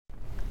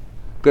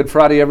Good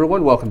Friday,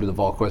 everyone. Welcome to the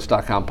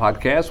Volquest.com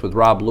podcast with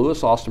Rob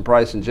Lewis, Austin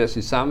Price, and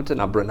Jesse Simonton.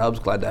 I'm Brent Hubbs.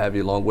 Glad to have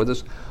you along with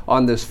us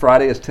on this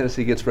Friday as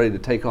Tennessee gets ready to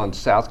take on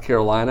South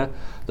Carolina.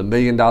 The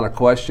million-dollar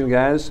question,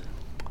 guys,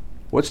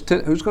 who's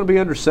going to be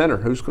under center?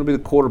 Who's going to be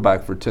the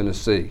quarterback for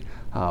Tennessee?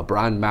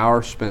 Brian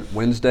Maurer spent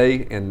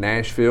Wednesday in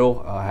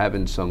Nashville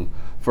having some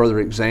further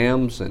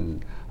exams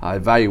and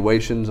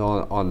evaluations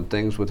on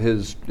things with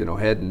his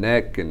head and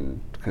neck and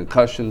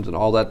concussions and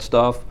all that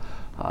stuff.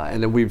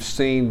 And then we've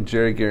seen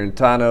Jerry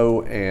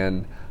Garantano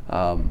and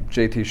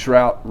JT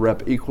Shrout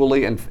rep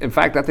equally. And in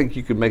fact, I think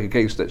you could make a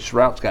case that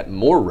Shrout's got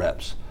more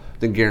reps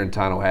than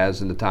Garantano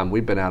has in the time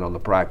we've been out on the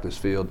practice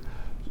field.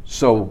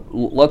 So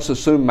let's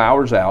assume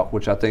Maurer's out,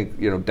 which I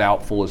think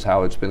doubtful is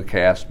how it's been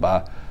cast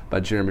by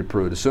Jeremy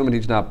Pruitt. Assuming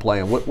he's not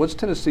playing, what's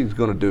Tennessee's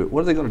going to do?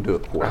 What are they going to do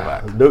at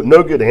quarterback?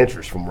 No good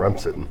answers from where I'm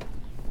sitting.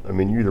 I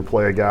mean, you either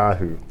play a guy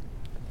who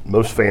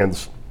most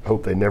fans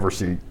hope they never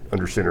see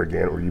under center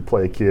again, or you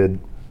play a kid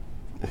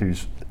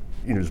who's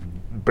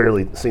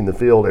barely seen the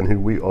field and who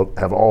we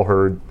have all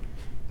heard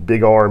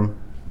big arm,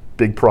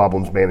 big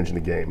problems managing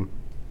the game.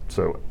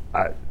 So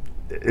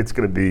it's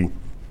going to be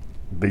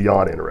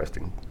beyond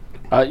interesting.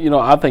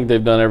 I think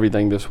they've done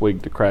everything this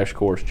week to crash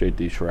course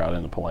JT Shrout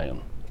in the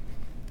plan.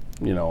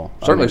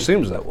 Certainly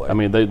seems that way. I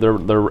mean,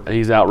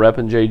 he's out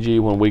repping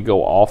JG when we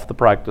go off the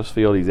practice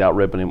field. He's out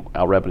repping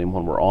him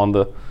when we're on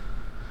the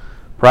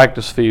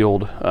practice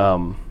field.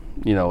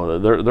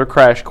 They're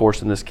crash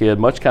coursing this kid,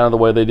 much kind of the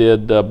way they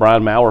did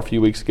Brian Maurer a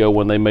few weeks ago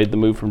when they made the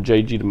move from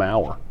JG to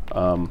Maurer.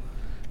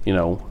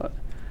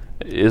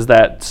 Is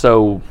that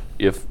so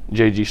if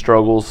JG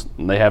struggles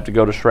and they have to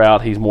go to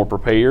Shrout, he's more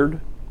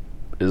prepared?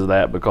 Is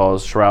that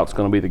because Shrout's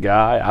going to be the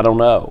guy? I don't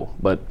know.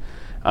 But,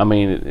 I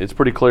mean, it's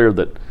pretty clear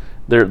that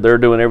they're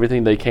doing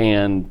everything they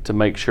can to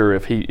make sure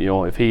if he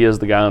is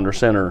the guy under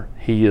center,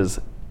 he has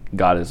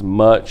got as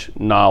much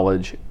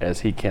knowledge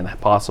as he can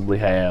possibly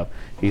have.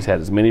 He's had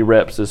as many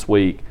reps this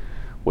week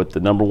with the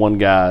number one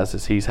guys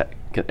as he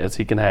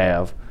can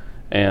have,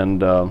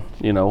 and Rob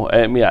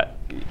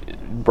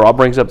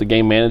brings up the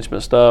game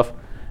management stuff.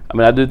 I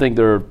mean, I do think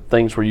there are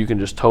things where you can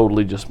just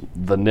totally just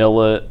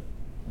vanilla it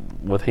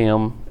with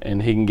him,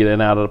 and he can get in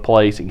and out of the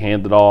place. He can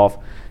hand it off.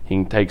 He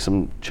can take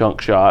some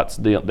chunk shots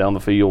down the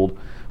field,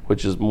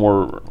 which is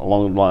more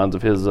along the lines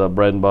of his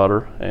bread and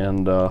butter,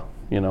 and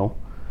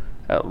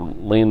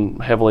lean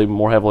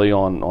more heavily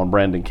on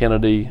Brandon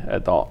Kennedy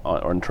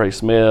on Trey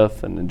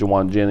Smith and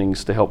Juwan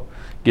Jennings to help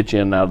get you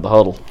in and out of the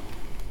huddle.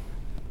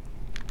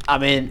 I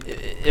mean,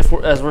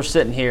 as we're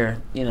sitting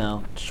here,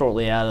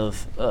 shortly out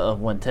of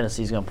when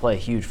Tennessee's going to play a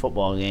huge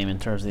football game in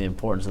terms of the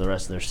importance of the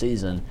rest of their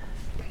season,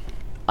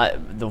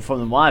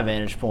 from my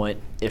vantage point,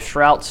 if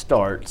Shrout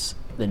starts,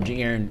 then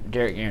Derek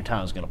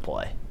Garantano is going to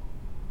play.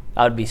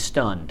 I would be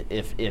stunned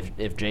if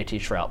JT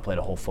Shrout played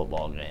a whole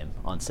football game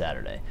on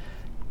Saturday.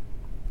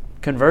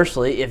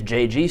 Conversely, if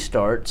JG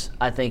starts,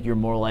 I think you're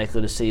more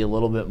likely to see a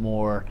little bit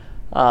more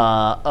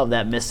of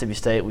that Mississippi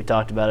State. We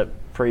talked about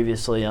it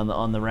previously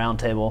on the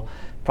roundtable.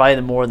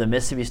 Probably more of the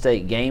Mississippi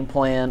State game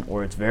plan,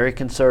 where it's very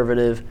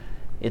conservative,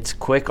 it's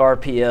quick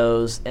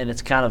RPOs, and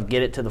it's kind of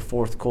get it to the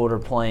fourth quarter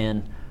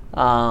playing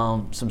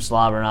some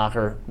slobber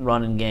knocker,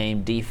 running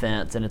game,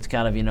 defense, and it's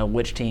kind of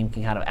which team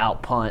can kind of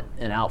out punt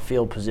and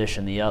outfield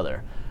position the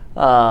other.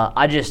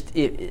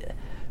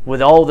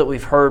 With all that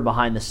we've heard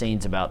behind the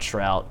scenes about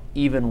Shrout,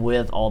 even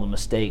with all the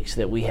mistakes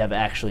that we have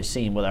actually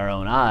seen with our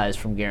own eyes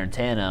from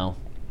Garantano,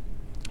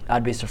 I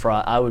would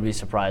be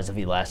surprised if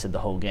he lasted the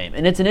whole game.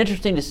 And it's an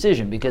interesting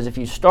decision because if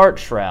you start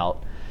Shrout,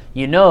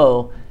 you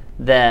know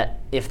that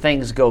if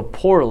things go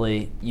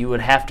poorly, you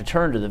would have to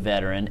turn to the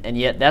veteran, and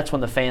yet that's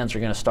when the fans are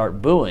going to start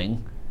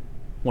booing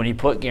when you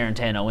put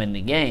Garantano in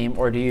the game,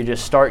 or do you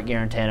just start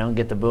Garantano and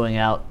get the booing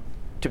out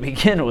to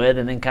begin with,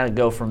 and then kind of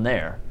go from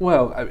there?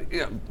 Well,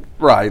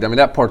 right. I mean,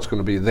 that part's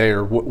going to be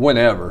there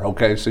whenever.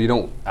 Okay, so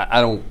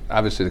I don't.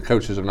 Obviously, the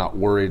coaches are not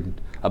worried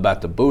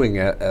about the booing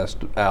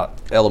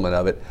element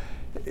of it.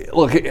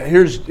 Look,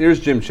 here's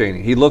Jim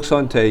Chaney. He looks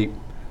on tape.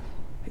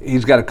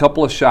 He's got a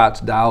couple of shots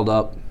dialed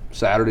up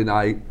Saturday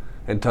night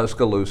in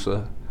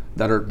Tuscaloosa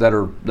that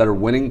are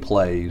winning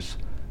plays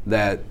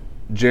that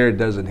Jared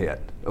doesn't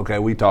hit. Okay,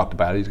 we talked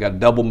about it. He's got a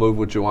double move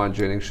with Juwan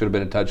Jennings. Should have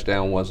been a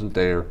touchdown. Wasn't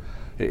there.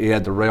 He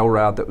had the rail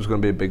route that was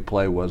going to be a big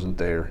play, wasn't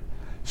there.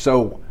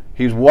 So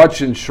he's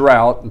watching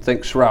Shrout and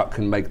thinks Shrout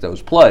can make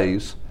those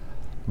plays.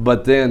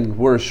 But then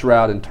where's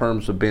Shrout in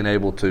terms of being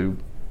able to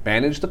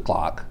manage the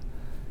clock,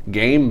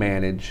 game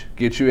manage,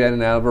 get you in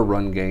and out of a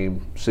run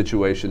game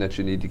situation that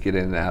you need to get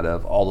in and out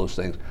of, all those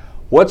things.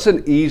 What's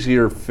an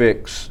easier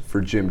fix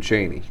for Jim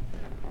Chaney?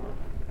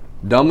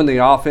 Dumbing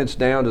the offense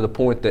down to the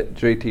point that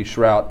JT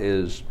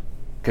Shrout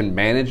can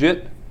manage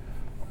it,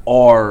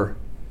 or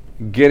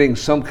getting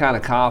some kind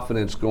of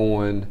confidence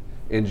going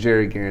in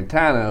Jerry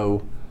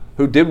Garantano,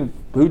 who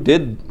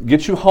did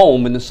get you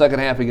home in the second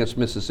half against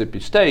Mississippi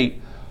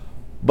State,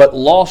 but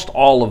lost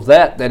all of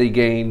that he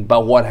gained by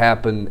what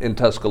happened in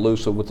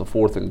Tuscaloosa with the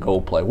 4th and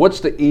goal play. What's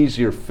the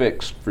easier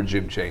fix for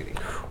Jim Chaney?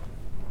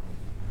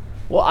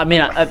 Well, I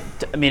mean,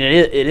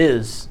 it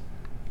is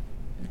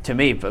to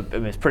me, I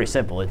mean, it's pretty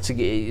simple. It's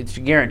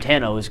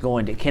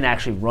Garantano can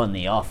actually run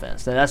the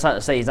offense. And that's not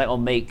to say he's not going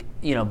to make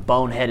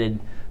boneheaded,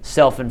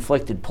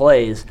 self-inflicted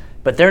plays,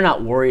 but they're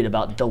not worried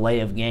about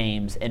delay of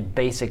games and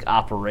basic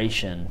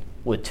operation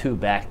with two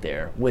back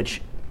there,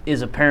 which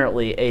is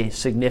apparently a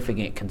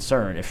significant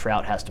concern if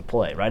Shrout has to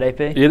play, right, AP?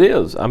 It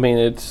is. I mean,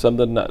 it's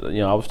something that,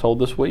 I was told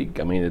this week.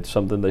 I mean, it's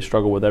something they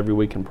struggle with every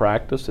week in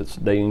practice. It's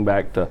dating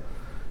back to,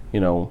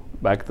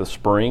 back the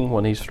spring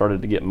when he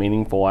started to get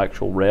meaningful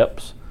actual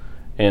reps,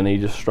 and he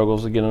just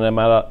struggles to get in and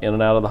out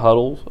of the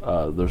huddles.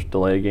 There's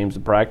delay of games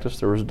in practice.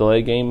 There was a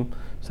delay game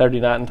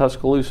Saturday night in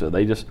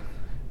Tuscaloosa.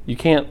 You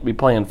can't be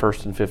playing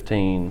 1st and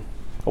 15,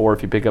 or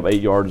if you pick up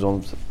 8 yards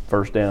on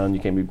first down, you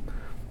can't be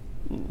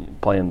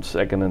playing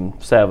 2nd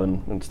and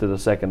 7 instead of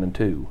 2nd and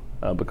 2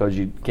 because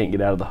you can't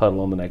get out of the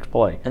huddle on the next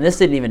play. And this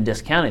didn't even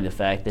discounting the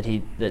fact that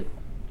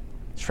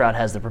Shrout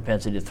has the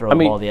propensity to throw the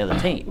ball to the other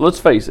team. Let's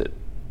face it.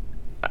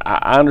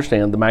 I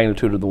understand the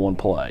magnitude of the one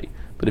play,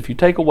 but if you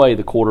take away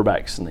the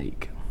quarterback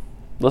sneak,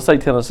 let's say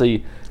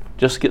Tennessee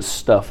just gets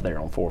stuffed there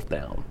on 4th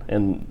down,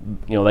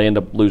 and they end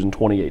up losing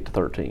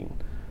 28-13.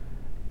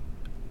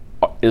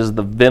 Is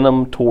the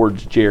venom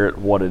towards Jarrett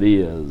what it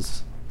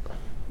is?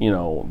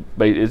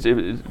 It's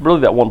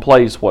really that one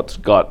place what's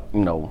got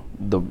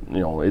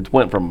it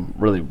went from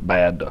really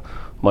bad to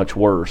much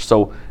worse.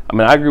 So I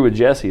mean, I agree with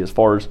Jesse as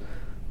far as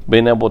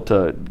being able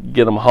to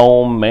get them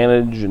home,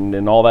 manage,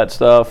 and all that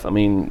stuff. I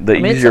mean,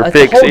 easier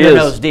fix it's a is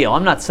nose deal.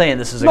 I'm not saying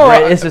this is a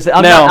great. It's just,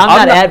 I'm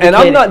not advocating. And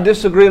I'm not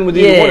disagreeing with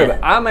either one of it.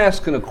 I'm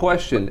asking a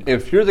question.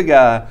 If you're the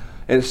guy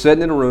and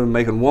sitting in a room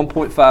making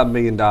 $1.5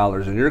 million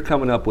and you're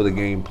coming up with a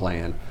game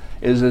plan,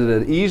 is it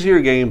an easier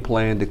game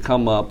plan to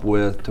come up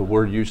with to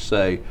where you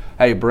say,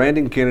 hey,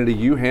 Brandon Kennedy,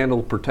 you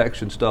handle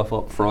protection stuff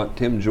up front.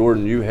 Tim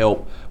Jordan, you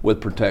help with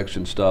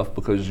protection stuff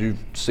because you've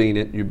seen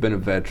it, you've been a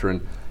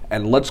veteran.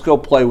 And let's go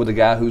play with a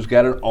guy who's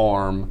got an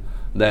arm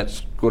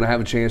that's going to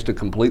have a chance to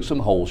complete some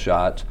hole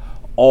shots.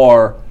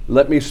 Or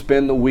let me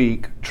spend the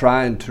week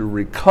trying to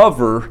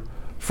recover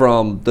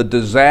from the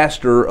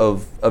disaster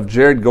of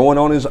Jared going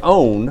on his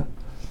own,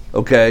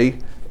 okay,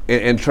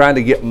 and trying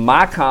to get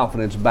my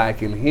confidence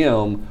back in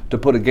him to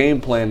put a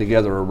game plan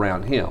together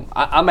around him.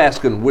 I'm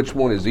asking which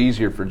one is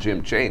easier for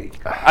Jim Chaney.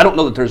 I don't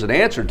know that there's an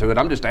answer to it.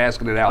 I'm just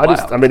asking it out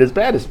loud.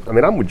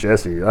 I'm with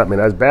Jesse. I mean,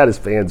 as bad as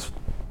fans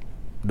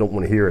don't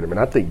want to hear it, I mean,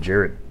 I think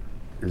Jarrett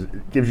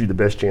gives you the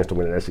best chance to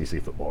win an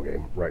SEC football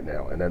game right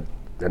now.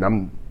 And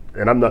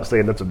I'm not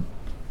saying that's a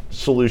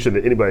solution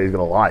that anybody's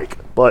going to like,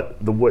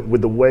 but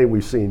with the way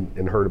we've seen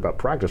and heard about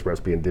practice reps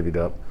being divvied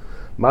up,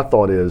 my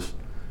thought is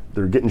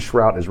they're getting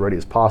Shrout as ready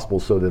as possible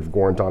so that if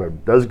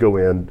Guarantano does go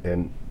in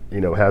and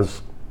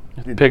has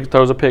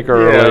throws a pick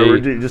early, or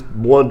just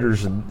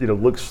blunders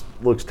and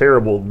looks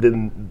terrible,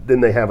 then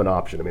they have an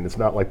option. I mean, it's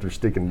not like they're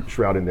sticking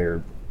Shrout in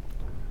there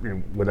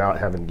without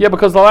having. Yeah,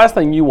 because the last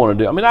thing you want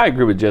to do. I mean, I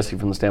agree with Jesse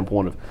from the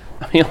standpoint of,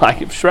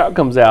 like if Shrout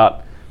comes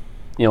out,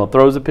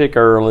 throws a pick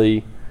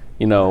early,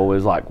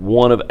 is like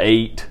 1 of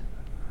 8.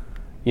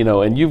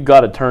 And you've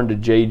got to turn to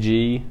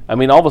JG. I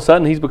mean, all of a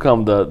sudden he's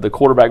become the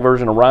quarterback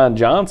version of Ryan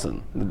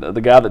Johnson,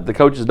 the guy that the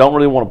coaches don't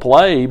really want to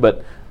play,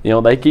 but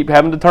they keep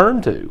having to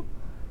turn to.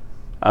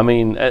 I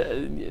mean,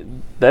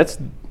 that's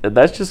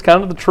just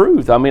kind of the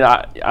truth. I mean,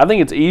 I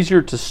think it's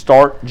easier to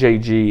start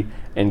JG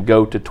and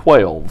go to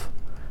 12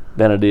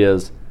 than it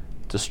is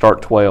to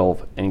start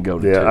 12 and go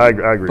to 2. Yeah, I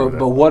agree with that.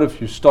 But what if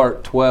you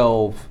start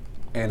 12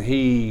 and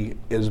he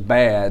is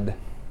bad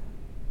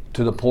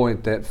to the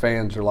point that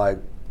fans are like,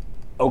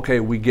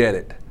 okay, we get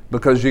it.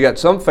 Because you got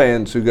some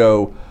fans who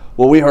go,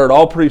 well, we heard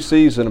all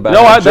preseason about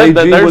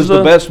JG was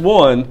the best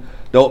one.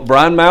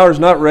 Brian Maurer's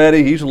not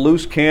ready. He's a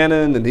loose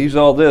cannon, and he's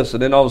all this.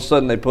 And then all of a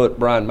sudden they put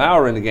Brian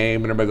Maurer in the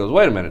game, and everybody goes,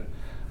 wait a minute.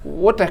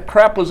 What the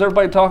crap was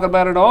everybody talking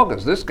about in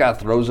August? This guy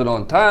throws it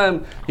on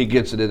time. He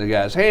gets it in the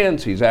guy's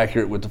hands. He's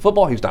accurate with the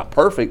football. He's not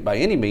perfect by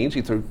any means.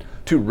 He threw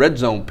 2 red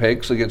zone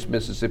picks against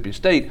Mississippi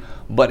State,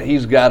 but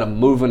he's got him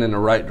moving in the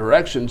right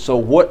direction. So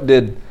what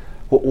did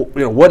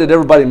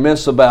everybody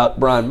miss about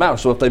Brian Maurer?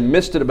 So if they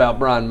missed it about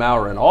Brian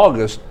Maurer in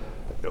August,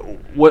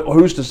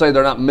 who's to say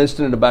they're not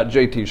missing it about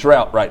JT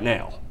Shrout right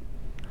now?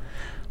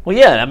 Well,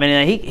 yeah, I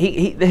mean,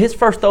 he his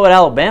first throw at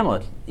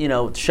Alabama,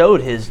 showed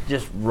his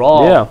just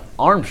raw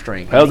arm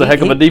strength. That was a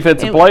heck of a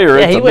defensive player.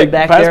 Yeah, he went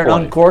back there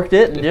and uncorked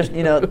it and just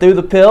threw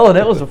the pill, and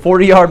it was a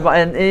 40-yard,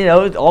 and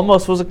it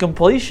almost was a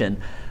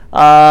completion.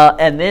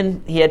 And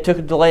then he took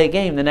a delay of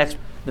game the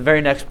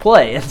very next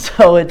play, and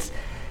so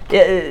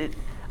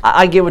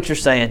I get what you're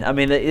saying. I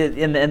mean,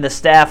 and the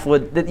staff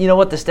would,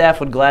 the staff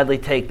would gladly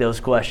take those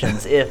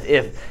questions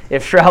if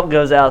Shrout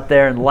goes out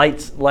there and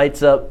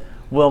lights up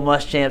Will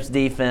Muschamp's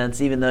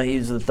defense, even though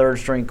he's the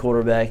third-string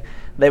quarterback.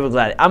 They would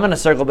gladly. I'm going to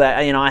circle back.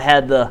 I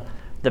had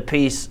the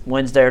piece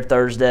Wednesday or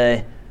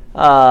Thursday.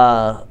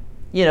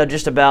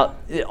 Just about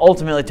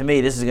ultimately to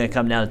me, this is going to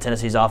come down to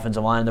Tennessee's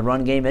offensive line and the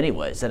run game,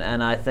 anyways.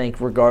 And I think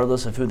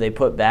regardless of who they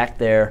put back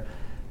there,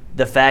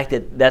 the fact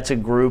that that's a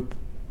group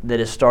that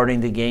is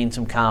starting to gain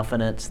some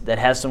confidence, that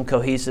has some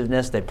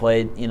cohesiveness. They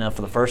played,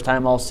 for the first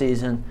time all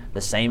season,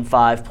 the same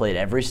 5 played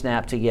every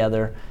snap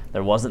together.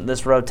 There wasn't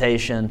this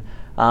rotation.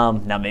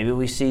 Now maybe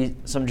we see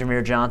some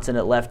Jameer Johnson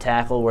at left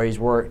tackle where he's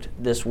worked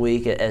this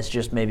week as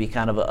just maybe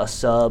kind of a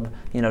sub,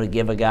 to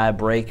give a guy a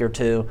break or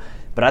two.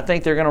 But I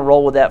think they're going to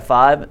roll with that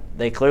 5.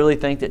 They clearly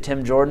think that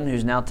Tim Jordan,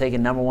 who's now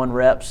taking number 1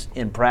 reps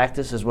in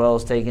practice as well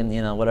as taking,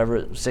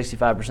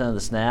 65% of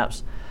the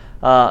snaps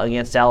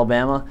against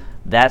Alabama,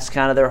 that's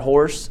kind of their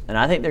horse. And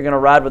I think they're going to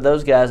ride with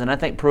those guys. And I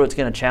think Pruitt's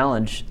going to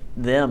challenge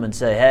them and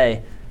say,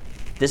 hey,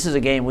 this is a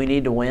game we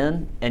need to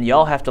win, and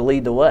y'all have to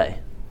lead the way.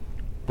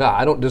 No,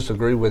 I don't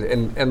disagree with it.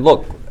 And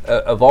look,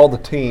 of all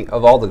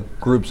the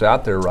groups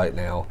out there right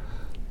now,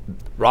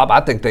 Rob,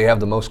 I think they have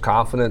the most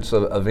confidence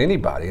of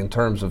anybody in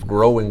terms of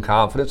growing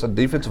confidence. The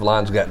defensive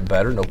line's gotten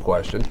better, no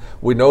question.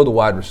 We know the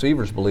wide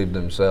receivers believe in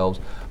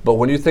themselves. But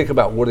when you think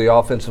about where the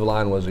offensive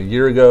line was a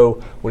year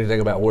ago, when you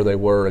think about where they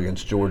were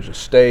against Georgia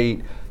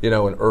State,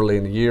 and early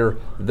in the year,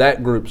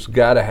 that group's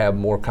got to have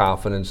more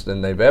confidence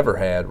than they've ever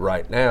had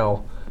right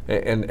now.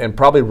 And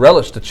probably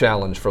relish the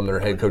challenge from their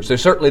head coach. They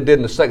certainly did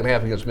in the second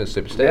half against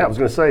Mississippi State. Yeah, I was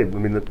going to say. I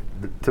mean,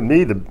 to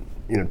me,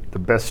 the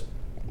best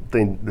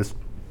thing this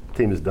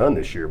team has done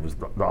this year was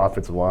the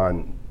offensive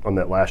line on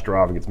that last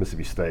drive against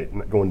Mississippi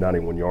State, going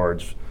 91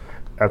 yards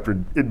after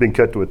it'd been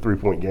cut to a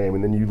 3-point game.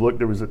 And then you look,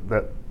 there was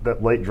that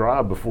late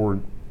drive before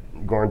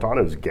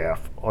Guarantano's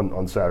gaff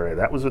on Saturday.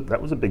 That was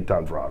a big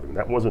time drive. I mean,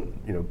 that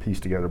wasn't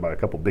pieced together by a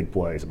couple big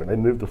plays. I mean, they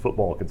moved the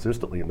football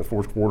consistently in the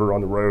fourth quarter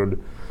on the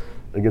road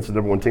against the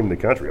number 1 team in the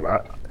country. I mean,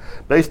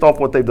 based off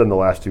what they've done the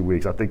last 2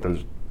 weeks, I think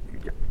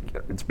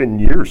it's been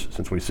years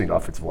since we've seen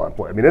offensive line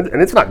play. I mean, and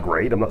it's not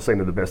great. I'm not saying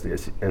they're the best in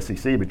the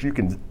SEC, but you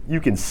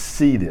can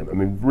see them. I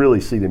mean,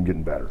 really see them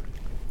getting better.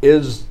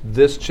 Is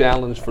this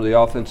challenge for the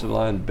offensive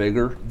line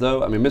bigger,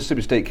 though? I mean,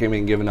 Mississippi State came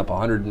in giving up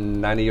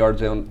 190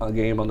 yards a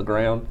game on the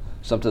ground,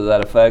 something to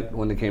that effect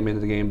when they came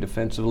into the game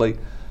defensively.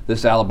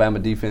 This Alabama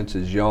defense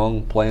is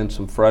young, playing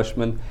some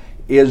freshmen.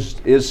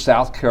 Is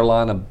South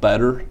Carolina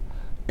better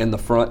in the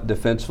front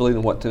defensively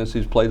than what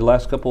Tennessee's played the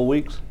last couple of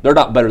weeks? They're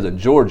not better than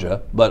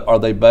Georgia, but are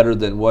they better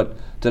than what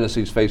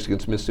Tennessee's faced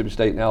against Mississippi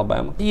State and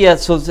Alabama? Yeah,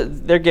 so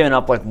they're giving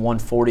up like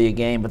 140 a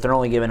game, but they're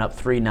only giving up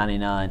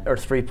 3.99 or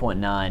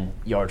 3.9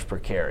 yards per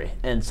carry.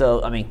 And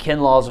so, I mean,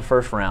 Kinlaw's a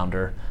first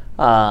rounder.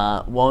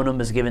 Wonham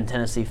has given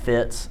Tennessee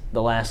fits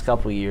the last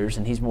couple of years,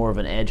 and he's more of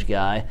an edge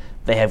guy.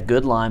 They have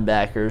good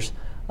linebackers.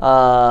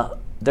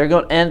 They're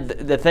going, and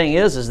the thing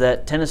is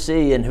that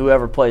Tennessee and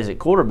whoever plays at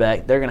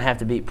quarterback, they're going to have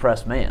to beat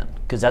press man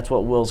because that's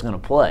what Will's going to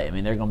play. I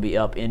mean, they're going to be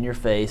up in your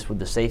face with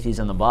the safeties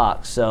in the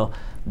box. So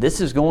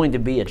this is going to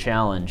be a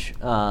challenge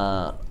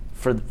for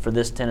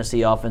this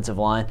Tennessee offensive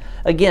line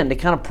again to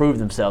kind of prove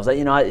themselves.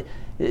 I'm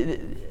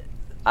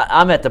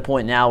at the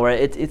point now where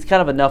it's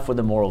kind of enough with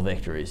the moral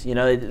victories.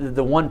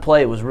 The one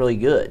play was really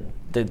good.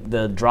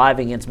 The drive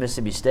against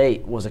Mississippi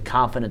State was a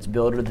confidence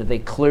builder that they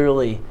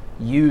clearly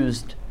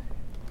used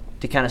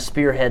to kind of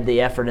spearhead the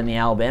effort in the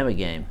Alabama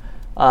game.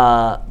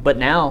 But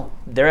now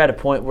they're at a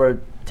point where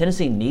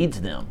Tennessee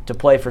needs them to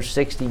play for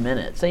 60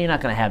 minutes. So you're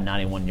not going to have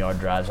 91-yard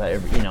drives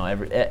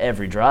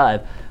every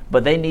drive,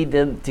 but they need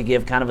them to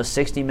give kind of a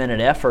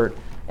 60-minute effort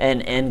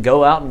and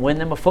go out and win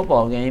them a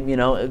football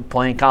game,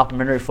 playing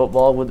complementary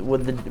football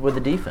with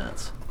the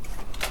defense.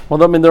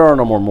 Well, I mean, there are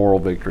no more moral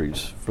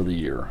victories for the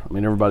year. I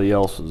mean, everybody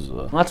else is.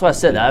 Well, that's why I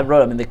said. I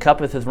wrote. I mean, the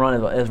cup has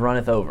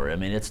runneth over. I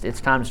mean,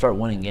 it's time to start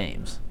winning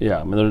games. Yeah,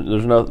 I mean,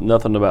 there's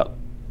nothing about.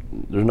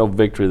 There's no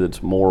victory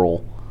that's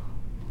moral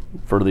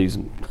for these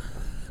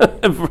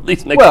for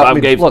these next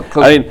 5 games.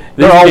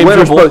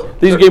 Look,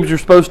 these games you're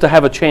supposed to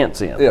have a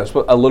chance in. Yeah,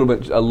 a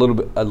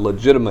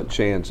legitimate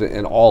chance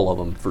in all of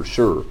them for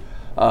sure.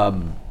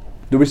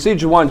 Do we see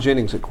Juwan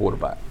Jennings at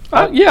quarterback?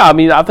 Yeah, I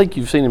mean, I think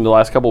you've seen him the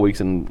last couple of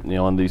weeks in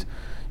these.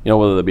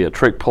 Whether it be a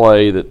trick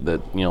play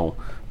that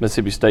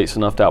Mississippi State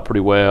snuffed out pretty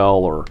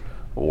well,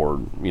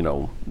 or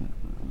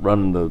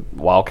running the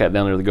Wildcat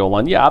down near the goal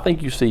line. Yeah, I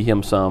think you see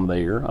him some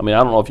there. I mean,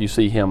 I don't know if you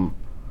see him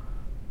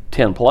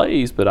 10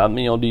 plays, but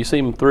do you see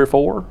him 3 or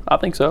 4? I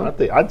think so.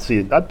 I'd see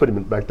it. I'd put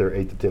him back there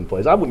 8 to 10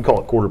 plays. I wouldn't call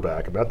it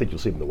quarterback. I mean, I think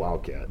you'll see him in the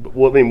Wildcat. But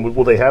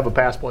will they have a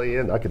pass play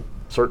in? I could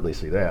certainly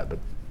see that. But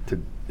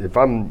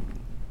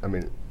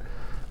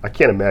I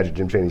can't imagine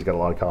Jim Chaney's got a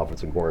lot of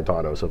confidence in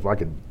Guarantano. So if I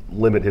could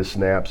limit his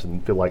snaps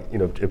and feel like,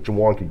 if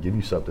Juwan could give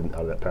you something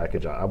out of that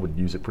package, I would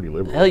use it pretty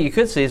liberally. Hell, you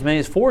could see as many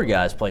as 4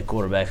 guys play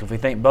quarterback. If we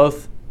think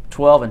both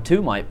 12 and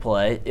 2 might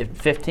play, if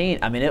 15,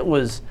 I mean, it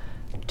was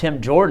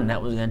Tim Jordan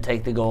that was going to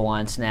take the goal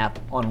line snap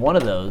on one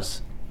of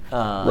those.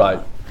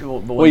 Right.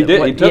 Well, he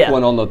did. He took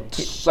one on the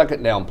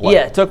second down play.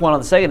 Yeah, took one on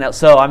the second down.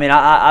 So, I mean,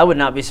 I would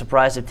not be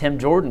surprised if Tim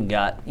Jordan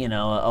got,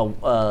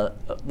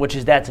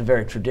 that's a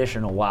very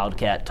traditional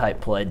Wildcat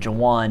type play.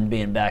 Juwan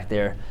being back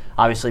there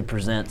obviously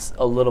presents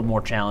a little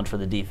more challenge for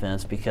the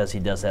defense because he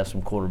does have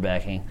some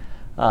quarterbacking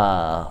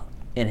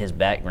in his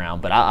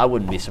background. But I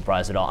wouldn't be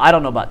surprised at all. I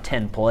don't know about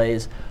 10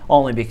 plays,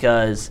 only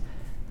because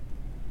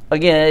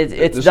again,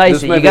 it's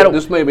dicey.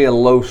 This may be a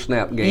low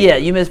snap game. Yeah,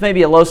 this may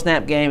be a low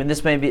snap game, and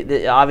this may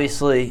be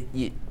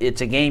obviously it's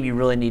a game you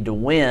really need to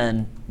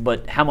win.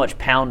 But how much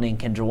pounding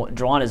can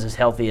Juwan is as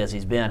healthy as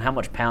he's been? How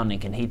much pounding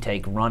can he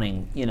take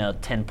running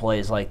 10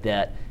 plays like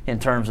that in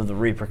terms of the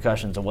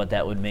repercussions of what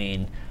that would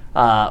mean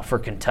for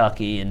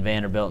Kentucky and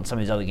Vanderbilt and some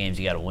of these other games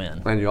you got to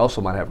win? And you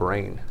also might have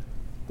rain,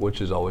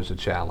 which is always a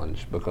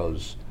challenge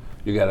because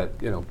you got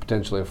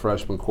potentially a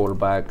freshman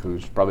quarterback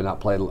who's probably not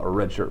played, or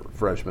redshirt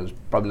freshman who's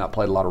probably not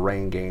played a lot of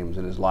rain games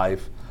in his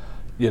life,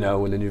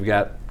 and then you've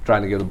got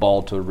trying to give the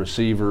ball to a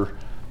receiver,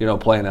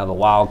 playing out of the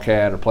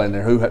Wildcat or playing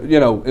there.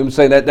 I'm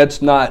saying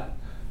that's not.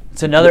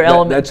 It's another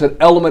element. That's an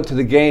element to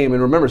the game.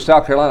 And remember,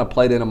 South Carolina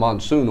played in a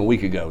monsoon a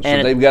week ago,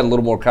 so they've got a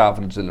little more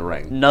confidence in the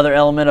rain. Another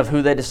element of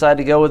who they decide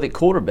to go with at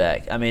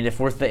quarterback. I mean, if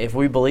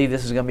we believe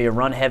this is going to be a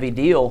run-heavy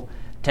deal,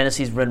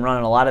 Tennessee's been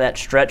running a lot of that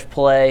stretch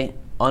play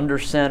under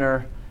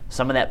center.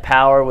 Some of that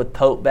power with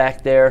Pope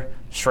back there.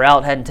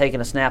 Stroud hadn't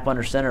taken a snap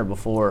under center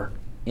before,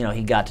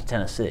 he got to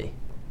Tennessee.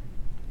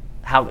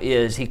 How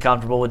is he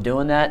comfortable with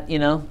doing that,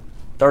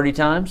 30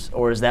 times?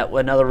 Or is that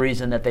another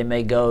reason that they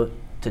may go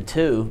to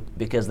 2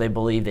 because they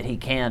believe that he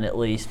can at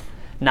least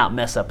not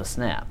mess up a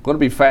snap? Going to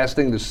be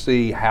fascinating to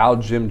see how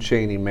Jim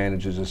Chaney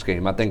manages this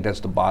game. I think that's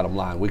the bottom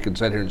line. We can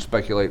sit here and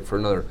speculate for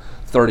another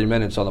 30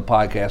 minutes on the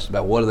podcast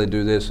about what do they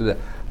do this or that.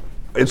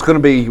 It's going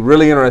to be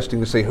really interesting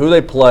to see who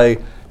they play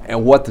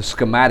and what the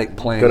schematic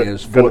plan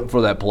is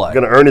for that play.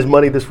 Going to earn his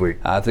money this week.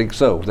 I think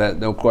so.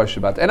 No question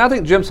about that. And I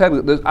think Jim's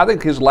I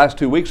think his last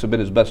 2 weeks have been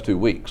his best 2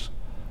 weeks.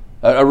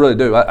 I really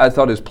do. I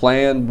thought his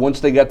plan, once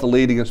they got the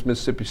lead against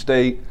Mississippi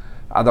State,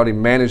 I thought he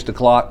managed the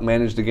clock,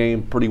 managed the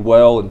game pretty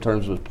well in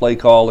terms of his play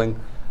calling.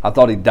 I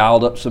thought he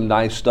dialed up some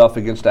nice stuff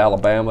against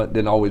Alabama. It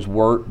didn't always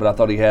work, but I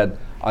thought he had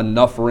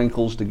enough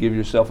wrinkles to give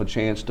yourself a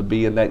chance to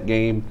be in that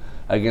game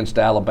against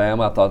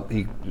Alabama. I thought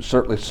he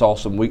certainly saw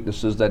some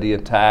weaknesses that he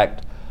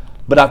attacked.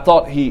 But I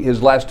thought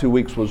his last 2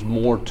 weeks was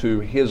more to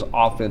his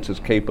offense's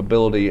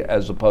capability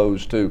as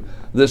opposed to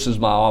this is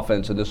my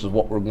offense and this is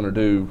what we're going to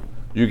do.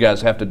 You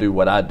guys have to do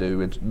what I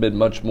do. It's been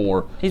much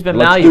more. He's been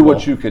let's malleable. do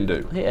what you can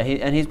do. Yeah,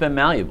 he's been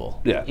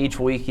malleable. Yeah. Each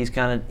week he's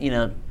kind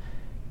of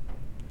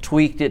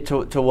tweaked it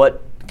to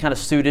what kind of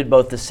suited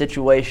both the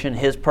situation,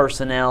 his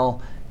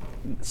personnel,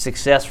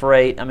 success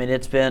rate. I mean,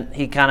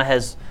 he kind of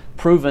has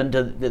proven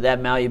that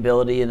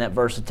malleability and that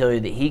versatility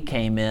that he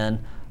came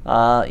in.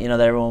 That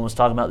everyone was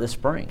talking about this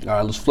spring. All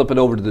right, let's flip it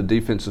over to the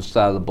defensive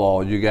side of the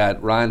ball. You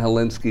got Ryan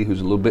Helinski, who's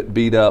a little bit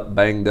beat up,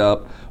 banged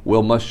up.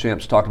 Will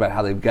Muschamp's talked about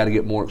how they've got to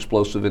get more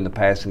explosive in the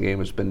passing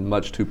game. It's been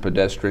much too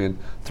pedestrian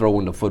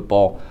throwing the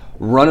football.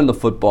 Running the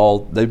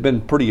football, they've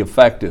been pretty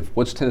effective.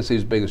 What's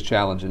Tennessee's biggest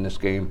challenge in this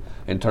game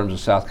in terms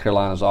of South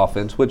Carolina's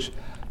offense, which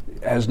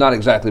has not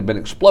exactly been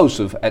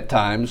explosive at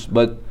times,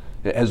 but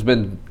it has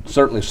been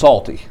certainly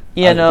salty.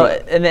 Yeah,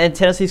 and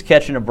Tennessee's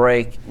catching a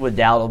break with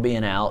Dowdle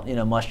being out.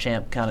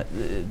 Muschamp kind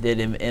of did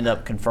end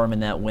up confirming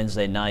that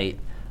Wednesday night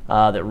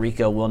that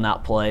Rico will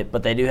not play.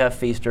 But they do have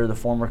Feaster, the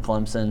former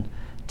Clemson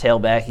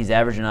tailback. He's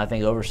averaging, I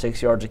think, over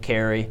 6 yards a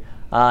carry,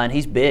 and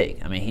he's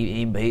big. I mean,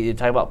 he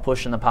talk about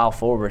pushing the pile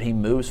forward. He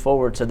moves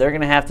forward, so they're going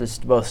to have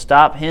to both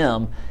stop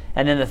him.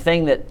 And then the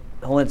thing that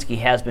Helinski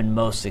has been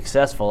most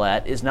successful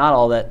at is not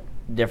all that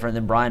different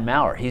than Brian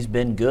Maurer. He's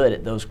been good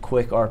at those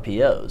quick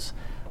RPOs.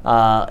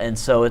 And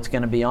so it's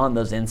going to be on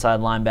those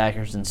inside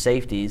linebackers and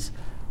safeties,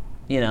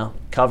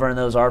 covering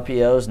those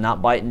RPOs,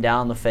 not biting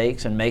down the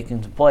fakes and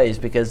making some plays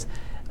because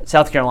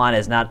South Carolina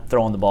is not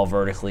throwing the ball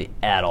vertically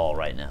at all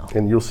right now.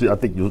 And I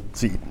think you'll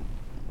see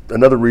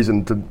another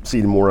reason to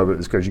see more of it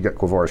is because you got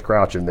Quavaris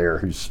Crouch in there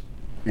who's,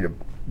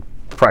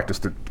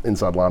 practiced at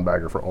inside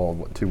linebacker for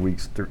all 2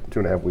 weeks,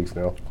 2.5 weeks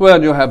now. Well,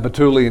 and you'll have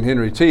Batuli and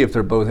Henry T if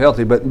they're both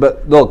healthy.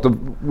 But look,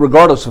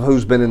 regardless of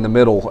who's been in the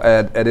middle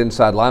at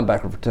inside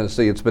linebacker for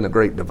Tennessee, it's been a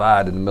great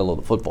divide in the middle of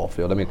the football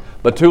field. I mean,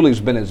 Batuli's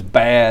been as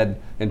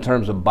bad in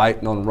terms of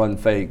biting on run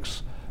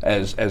fakes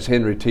as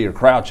Henry T or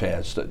Crouch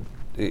has,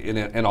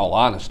 in all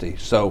honesty.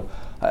 So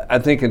I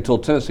think until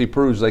Tennessee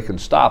proves they can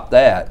stop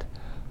that,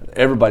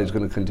 everybody's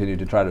going to continue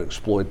to try to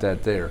exploit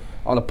that there.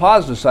 On the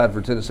positive side for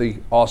Tennessee,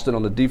 Austin,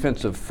 on the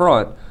defensive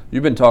front,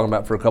 you've been talking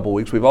about for a couple of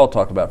weeks, we've all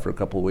talked about for a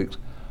couple of weeks,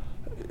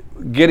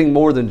 getting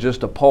more than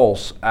just a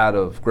pulse out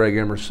of Greg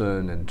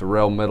Emerson and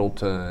Darrell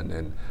Middleton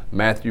and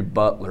Matthew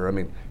Butler. I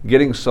mean,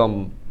 getting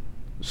some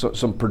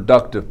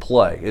productive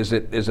play. Is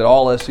it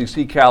all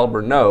SEC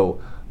caliber? No.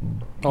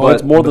 But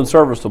it's more than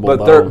serviceable.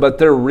 But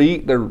they're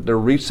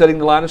resetting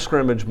the line of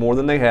scrimmage more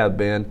than they have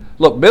been.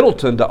 Look,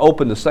 Middleton to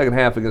open the second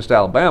half against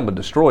Alabama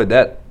destroyed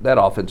that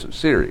offensive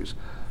series.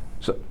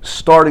 So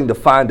starting to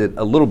find it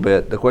a little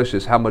bit. The question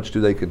is how much do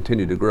they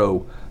continue to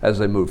grow as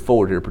they move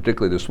forward here,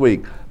 particularly this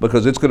week,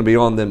 because it's going to be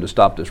on them to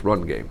stop this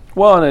run game.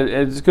 Well, and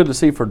it's good to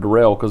see for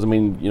Darrell because, I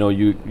mean,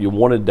 you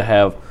wanted to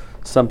have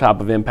some type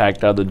of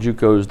impact out of the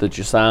JUCOs that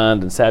you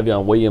signed, and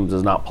Savion Williams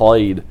has not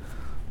played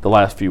the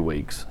last few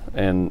weeks,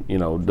 and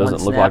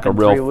doesn't look like a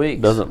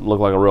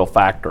real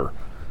factor.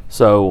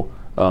 So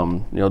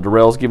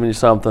Darrell's giving you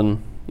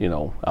something.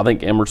 I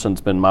think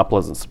Emerson's been my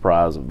pleasant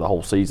surprise of the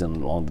whole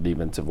season along the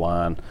defensive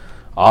line.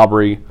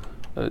 Aubrey,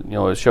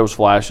 it shows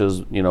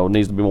flashes.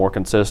 Needs to be more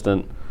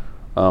consistent.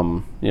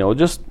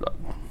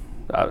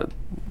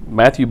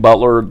 Matthew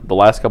Butler the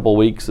last couple of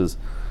weeks has,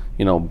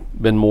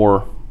 been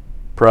more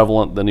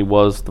prevalent than he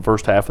was the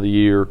first half of the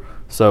year.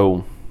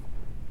 So,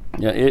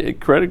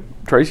 credit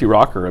Tracy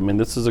Rocker. I mean,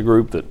 this is a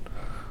group that,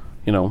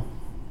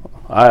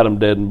 I had them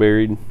dead and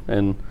buried,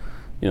 and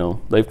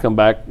they've come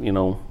back,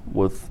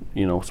 with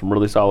some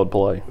really solid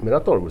play. I mean, I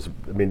thought it was.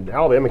 I mean,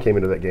 Alabama came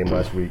into that game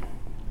last week.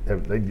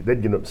 They'd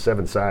given up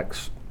 7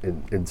 sacks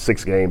in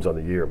 6 games on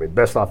the year. I mean,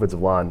 best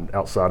offensive line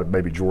outside of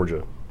maybe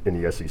Georgia in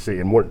the SEC,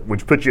 and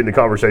which puts you in the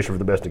conversation for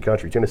the best in the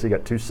country. Tennessee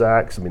got 2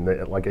 sacks. I mean,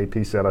 like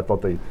AP said, I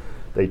thought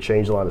they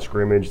changed the line of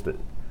scrimmage. That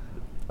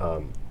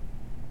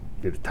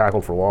get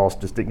tackled for loss,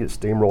 just didn't get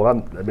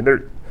steamrolled. I mean,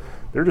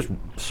 they're just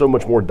so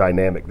much more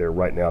dynamic there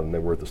right now than they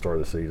were at the start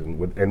of the season.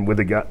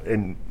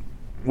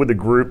 With the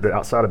group that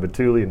outside of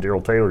Batuli and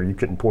Darrell Taylor, you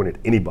couldn't point at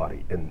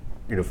anybody and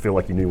feel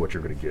like you knew what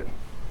you're going to get.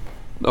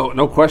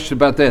 No question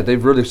about that.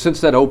 They've really, since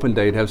that open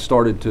date, have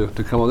started to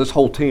come on. This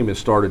whole team has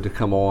started to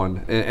come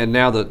on, and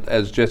now that,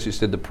 as Jesse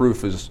said, the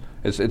proof is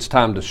it's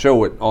time to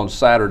show it on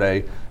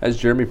Saturday, as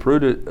Jeremy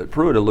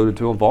Pruitt alluded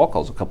to on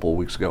Volquest a couple of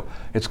weeks ago.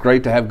 It's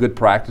great to have good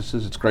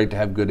practices. It's great to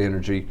have good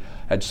energy.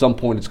 At some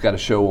point, it's got to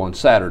show on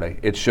Saturday.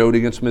 It showed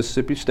against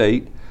Mississippi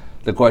State.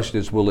 The question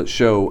is, will it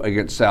show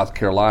against South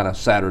Carolina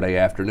Saturday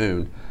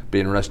afternoon? Be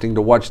interesting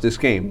to watch this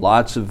game.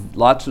 Lots of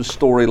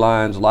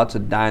storylines, lots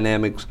of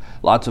dynamics,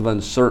 lots of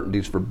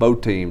uncertainties for both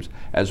teams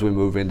as we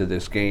move into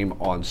this game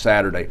on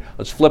Saturday.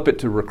 Let's flip it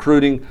to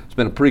recruiting. It's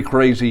been a pretty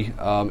crazy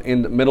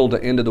in the middle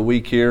to end of the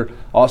week here.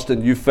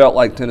 Austin, you felt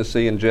like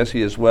Tennessee, and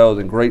Jesse as well, is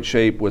in great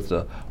shape with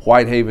the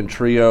Whitehaven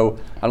trio.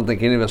 I don't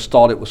think any of us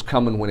thought it was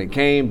coming when it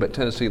came, but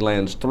Tennessee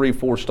lands 3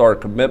 4-star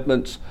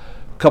commitments.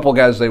 Couple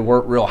guys they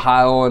weren't real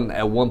high on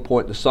at one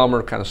point in the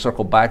summer, kind of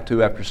circled back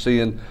to after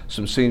seeing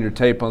some senior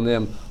tape on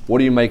them. What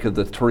do you make of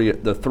the trio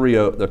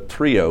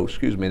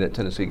that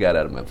Tennessee got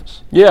out of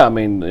Memphis? Yeah, I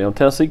mean,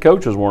 Tennessee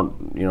coaches weren't,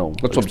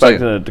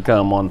 expecting it to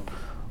come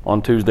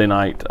on Tuesday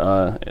night,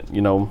 and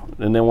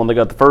then when they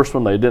got the first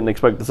one, they didn't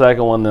expect the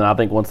second one. Then I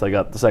think once they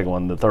got the second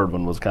one, the third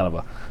one was kind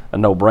of a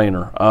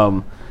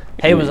no-brainer.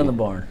 Hay was in the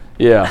barn.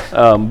 Yeah,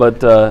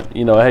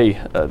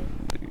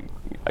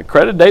 I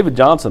credit David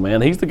Johnson,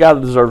 man. He's the guy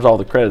that deserves all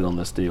the credit on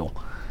this deal.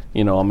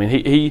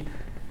 He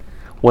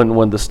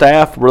when the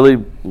staff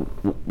really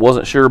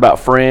wasn't sure about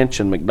French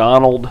and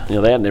McDonald, they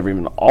hadn't never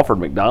even offered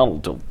McDonald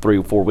until 3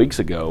 or 4 weeks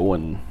ago,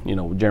 and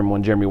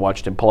when Jeremy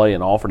watched him play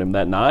and offered him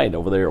that night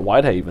over there at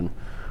Whitehaven,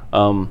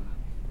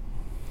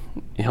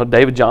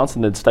 David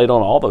Johnson had stayed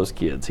on all those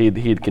kids. He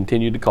had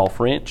continued to call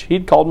French.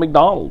 He'd called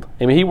McDonald.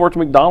 I mean, he worked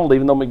McDonald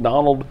even though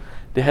McDonald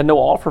had no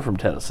offer from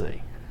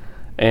Tennessee,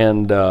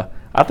 and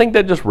I think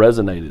that just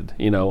resonated.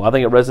 I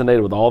think it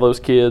resonated with all those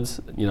kids.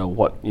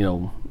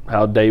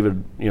 How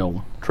David,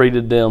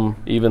 treated them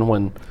even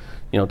when,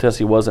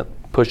 Tennessee wasn't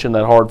pushing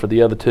that hard for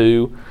the other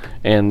two,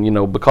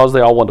 and because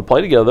they all wanted to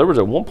play together. There was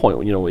at one point,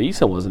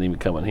 Eason wasn't even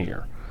coming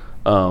here.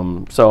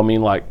 So I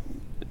mean,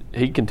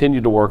 he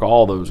continued to work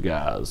all those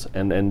guys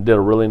and did a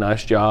really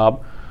nice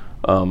job.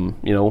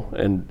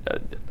 And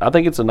I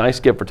think it's a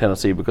nice gift for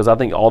Tennessee because I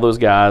think all those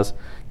guys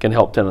can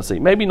help Tennessee.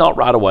 Maybe not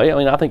right away. I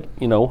mean, I think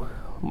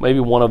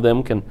maybe one of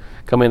them can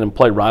come in and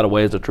play right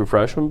away as a true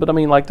freshman. But I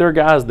mean, there are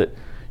guys that,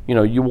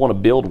 you want to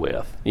build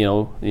with,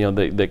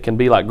 that can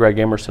be like Greg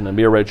Emerson and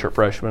be a redshirt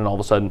freshman and all of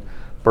a sudden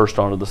burst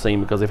onto the scene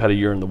because they've had a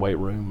year in the weight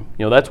room.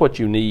 That's what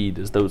you need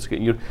is those.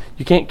 You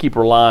can't keep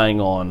relying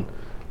on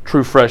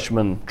true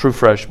freshmen.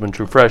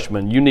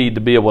 You need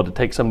to be able to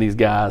take some of these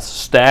guys,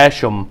 stash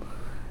them,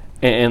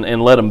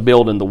 and let them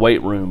build in the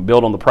weight room,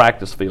 build on the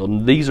practice field.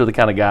 And these are the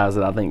kind of guys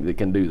that I think that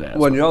can do that.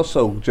 Well, and you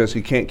also,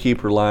 Jesse, can't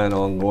keep relying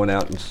on going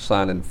out and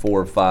signing 4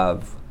 or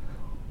 5,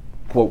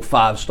 quote,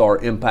 5-star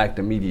impact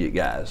immediate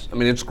guys. I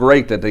mean, it's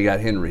great that they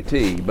got Henry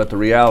T, but the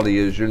reality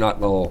is you're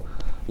not going to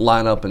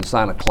line up and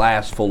sign a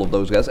class full of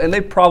those guys. And they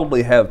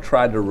probably have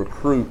tried to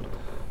recruit.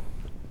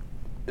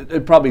 They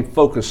probably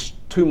focused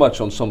too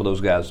much on some of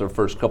those guys their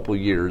first couple of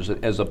years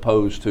as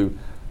opposed to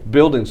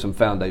building some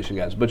foundation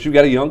guys. But you've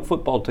got a young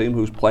football team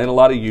who's playing a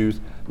lot of youth.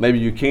 Maybe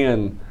you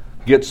can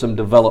get some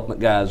development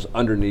guys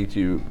underneath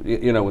you,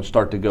 and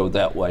start to go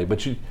that way.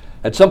 But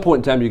at some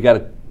point in time,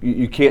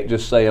 you can't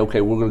just say,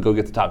 okay, we're going to go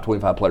get the top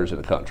 25 players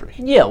in the country.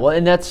 Yeah, well,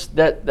 and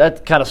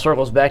that kind of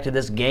circles back to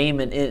this game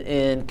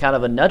in kind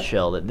of a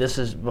nutshell. That this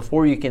is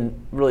before you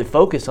can really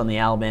focus on the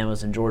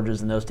Alabamas and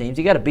Georgias and those teams.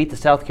 You got to beat the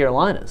South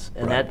Carolinas,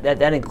 and right.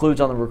 that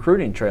includes on the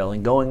recruiting trail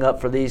and going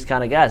up for these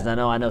kind of guys. And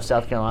I know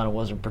South Carolina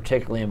wasn't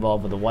particularly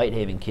involved with the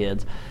Whitehaven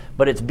kids,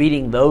 but it's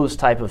beating those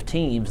type of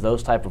teams,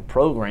 those type of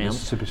programs.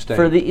 Mississippi State,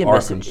 for the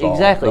Arkansas,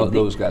 exactly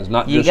those guys,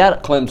 not just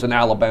Clemson,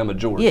 Alabama,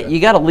 Georgia. Yeah,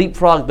 you got to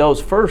leapfrog those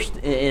first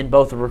in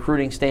both the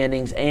recruiting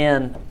standings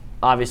and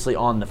obviously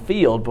on the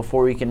field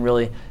before you can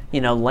really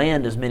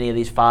land as many of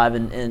these 5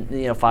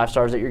 and 5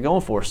 stars that you're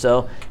going for.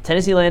 So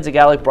Tennessee lands a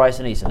guy like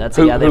Bryson Eason. That's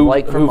a guy they've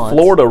liked for months.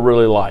 Florida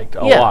really liked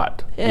a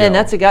lot. And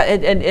that's a guy,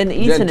 and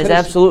Eason is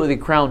absolutely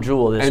the crown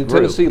jewel of this and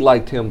group. Tennessee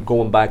liked him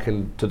going back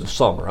into the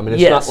summer. I mean,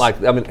 it's not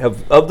like,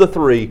 of the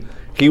 3,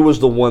 he was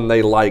the one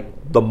they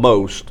liked the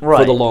most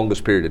for the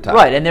longest period of time.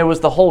 Right, and there was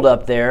the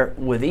holdup there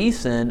with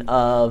Eason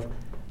of,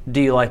 do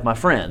you like my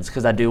friends?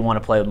 Because I do want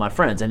to play with my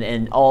friends.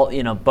 And all,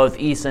 both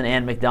Eason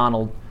and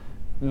McDonald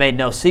made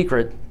no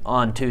secret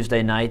on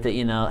Tuesday night that,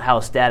 how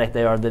ecstatic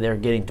they are that they're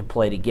getting to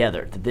play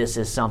together. That this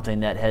is something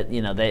that had,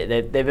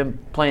 they've been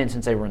playing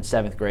since they were in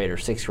 7th grade or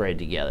 6th grade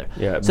together.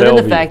 Yeah, so then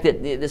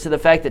the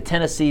fact that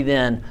Tennessee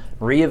then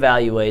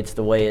reevaluates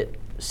the way it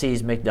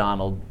sees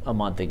McDonald a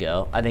month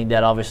ago, I think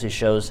that obviously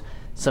shows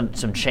some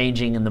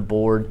changing in the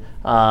board,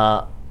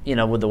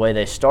 with the way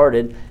they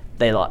started.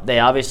 They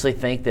obviously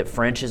think that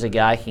French is a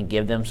guy who can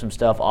give them some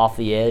stuff off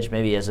the edge,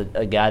 maybe as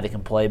a guy that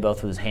can play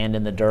both with his hand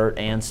in the dirt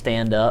and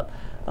stand up.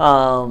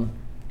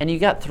 And you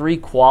got 3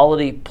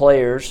 quality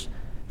players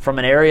from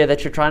an area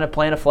that you're trying to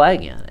plant a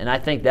flag in. And I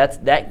think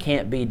that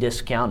can't be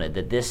discounted,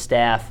 that this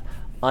staff,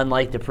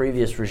 unlike the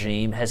previous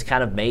regime, has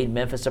kind of made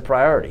Memphis a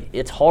priority.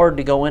 It's hard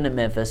to go into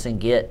Memphis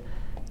and get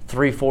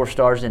 3-4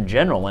 stars in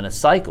general in a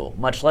cycle,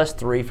 much less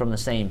 3 from the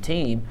same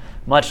team,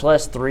 much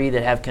less 3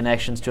 that have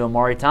connections to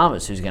Amari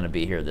Thomas, who's going to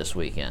be here this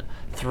weekend,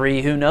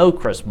 3 who know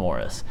Chris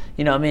Morris.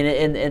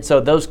 And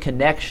so those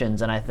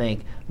connections, and I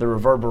think the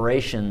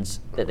reverberations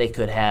that they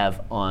could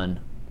have on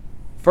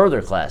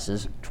further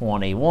classes,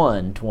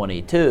 21,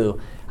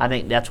 22, I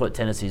think that's what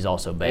Tennessee's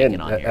also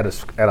banking on here.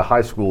 At a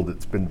high school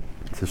that's been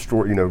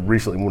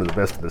recently one of the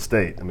best in the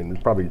state. I mean,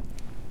 it probably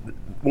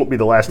won't be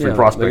the last 3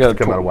 prospects to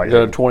come out of White.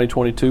 Got a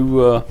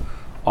 2022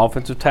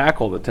 offensive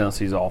tackle that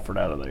Tennessee's offered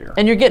out of there.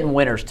 And you're getting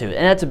winners too,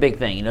 and that's a big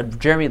thing.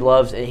 Jeremy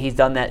loves. He's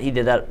done that. He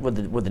did that with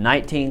the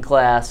 19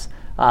 class.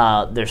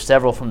 There's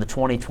several from the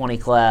 2020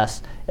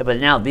 class, but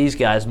now these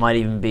guys might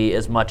even be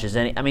as much as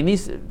any. I mean,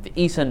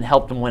 Eason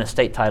helped him win a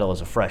state title as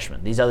a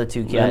freshman. These other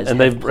 2 guys and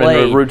they've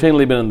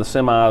routinely been in the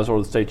semis or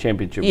the state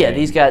championship. Yeah, game.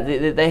 These guys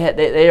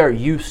they are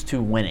used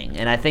to winning,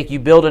 and I think you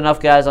build enough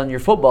guys on your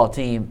football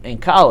team in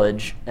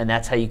college, and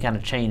that's how you kind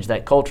of change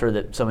that culture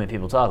that so many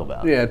people talk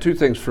about. Yeah, 2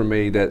 things for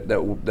me that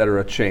are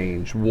a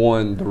change.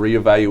 One, the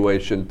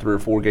reevaluation 3 or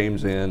 4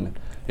 games in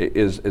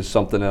is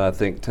something that I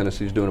think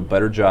Tennessee's doing a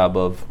better job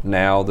of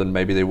now than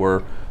maybe they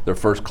were their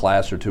first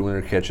class or 2 when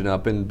they're catching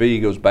up. And B,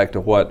 goes back to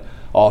what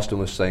Austin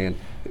was saying.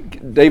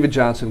 David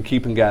Johnson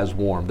keeping guys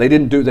warm. They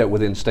didn't do that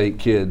with in-state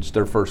kids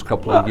their first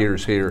couple of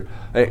years here.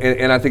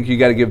 And I think you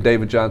got to give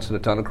David Johnson a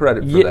ton of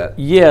credit for that.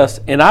 Yes,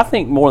 and I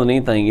think more than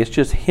anything, it's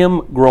just him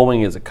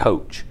growing as a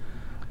coach.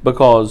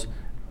 Because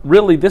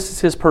really, this is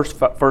his first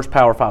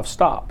Power 5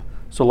 stop.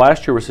 So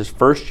last year was his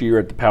first year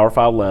at the Power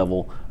 5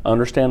 level,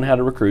 understanding how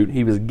to recruit.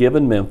 He was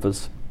given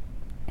Memphis.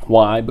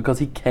 Why? Because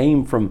he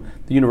came from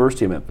the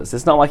University of Memphis.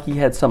 It's not like he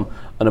had an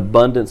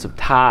abundance of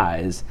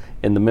ties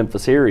in the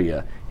Memphis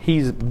area.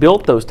 He's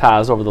built those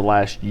ties over the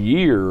last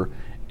year,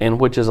 and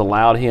which has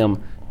allowed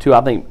him to,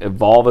 I think,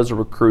 evolve as a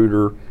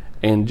recruiter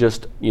and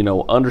just,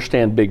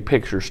 understand big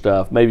picture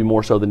stuff, maybe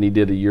more so than he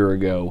did a year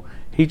ago.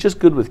 He's just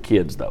good with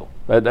kids, though.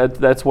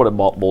 That's what it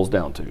boils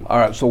down to. All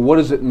right, so what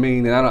does it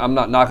mean? And I'm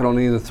not knocking on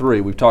any of the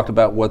 3. We've talked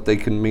about what they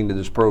can mean to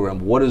this program.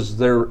 What does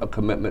their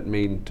commitment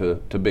mean to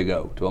Big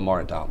O, to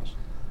Amari Thomas?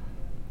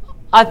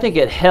 I think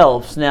it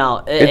helps.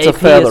 Now, it's AP a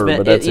feather,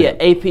 but that's it.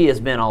 Yeah, AP has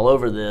been all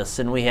over this,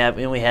 and we had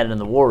it in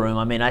the war room.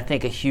 I mean, I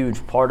think a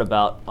huge part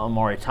about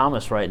Amari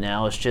Thomas right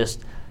now is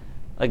just,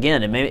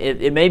 again,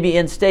 it may be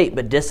in-state,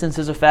 but distance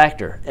is a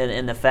factor,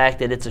 and the fact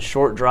that it's a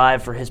short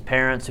drive for his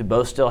parents who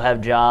both still have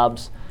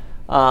jobs.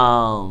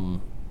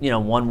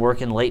 One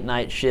working late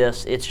night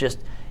shifts.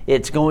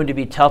 It's going to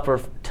be tougher,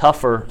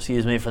 for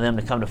them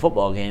to come to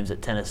football games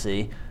at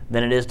Tennessee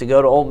than it is to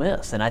go to Ole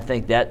Miss, and I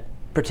think that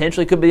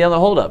potentially could be on the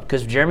holdup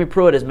because Jeremy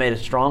Pruitt has made a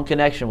strong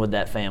connection with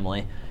that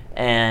family,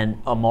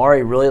 and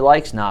Amari really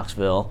likes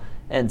Knoxville,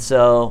 and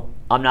so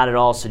I'm not at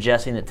all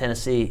suggesting that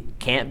Tennessee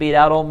can't beat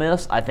out Ole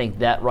Miss. I think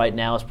that right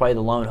now is probably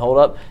the lone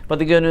holdup. But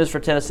the good news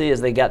for Tennessee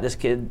is they got this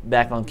kid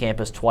back on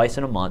campus twice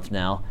in a month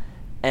now,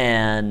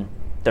 and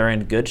they're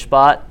in a good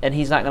spot, and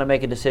he's not going to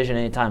make a decision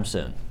anytime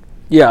soon.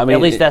 Yeah, I mean,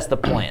 at least that's the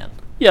plan.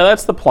 Yeah,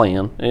 that's the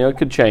plan. It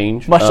could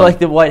change. Much like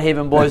the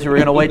Whitehaven boys who were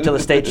going to wait till the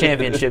state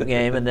championship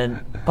game and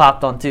then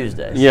popped on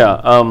Tuesdays.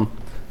 Yeah,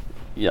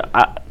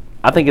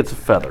 I think it's a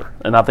feather,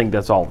 and I think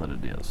that's all that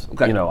it is.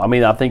 Okay.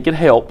 I think it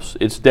helps.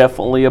 It's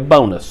definitely a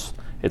bonus.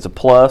 It's a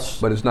plus.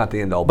 But it's not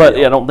the end all. But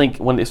I don't think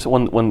when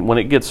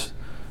it gets,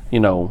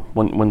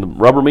 when the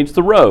rubber meets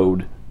the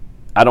road,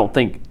 I don't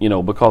think,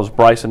 because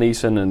Bryson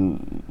Eason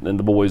and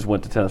the boys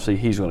went to Tennessee,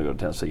 he's going to go to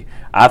Tennessee.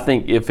 I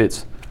think if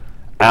it's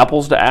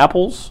apples to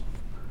apples,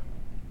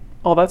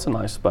 that's a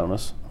nice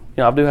bonus.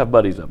 I do have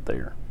buddies up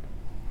there.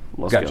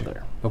 Let's go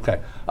there.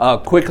 Okay.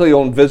 Quickly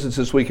on visits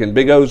this weekend.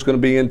 Big O's going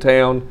to be in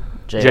town.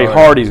 Jay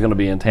Hardy's going to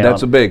be in town.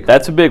 That's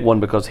a big one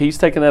because he's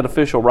taking that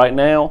official right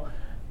now.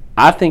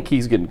 I think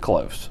he's getting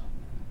close.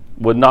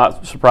 would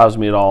not surprise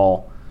me at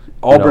all.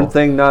 Auburn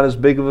thing not as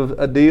big of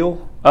a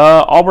deal?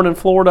 Auburn and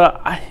Florida,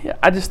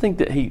 I just think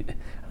that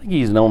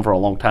he's known for a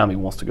long time he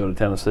wants to go to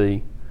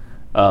Tennessee.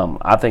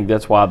 I think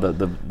that's why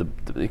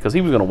because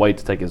he was going to wait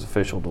to take his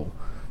official till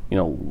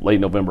late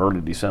November,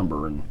 early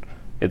December, and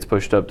it's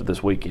pushed up to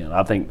this weekend.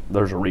 I think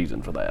there's a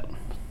reason for that.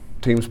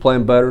 Team's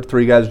playing better.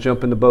 3 guys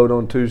jumping the boat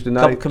on Tuesday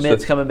night. Couple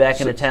commits coming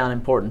back into town,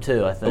 important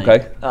too, I think.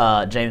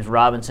 Okay. James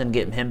Robinson,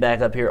 getting him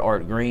back up here.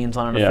 Art Green's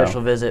on an official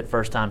visit.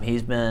 First time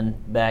he's been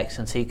back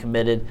since he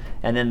committed.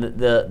 And then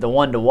the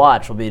one to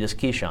watch will be does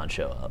Keyshawn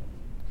show up.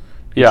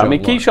 Yeah, I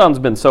mean, Keyshawn's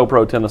been so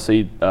pro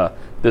Tennessee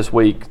this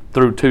week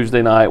through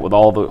Tuesday night with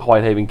all the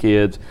Whitehaven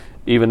kids,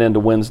 even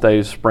into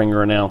Wednesday's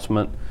Springer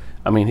announcement.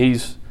 I mean,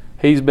 he's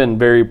been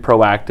very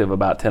proactive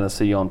about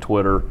Tennessee on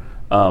Twitter.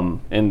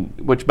 And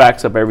which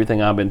backs up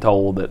everything I've been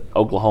told, that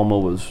Oklahoma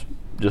was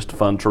just a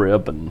fun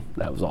trip and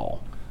that was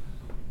all.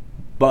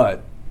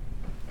 But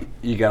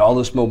you got all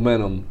this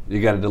momentum,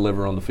 you got to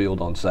deliver on the field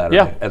on Saturday.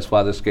 Yeah. That's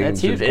why this game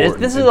is important.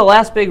 This is the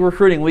last big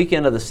recruiting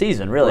weekend of the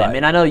season, really. Right. I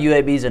mean, I know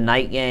UAB's a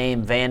night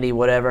game, Vandy,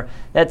 whatever.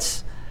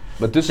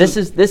 But this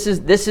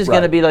is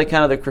going to be like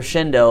kind of the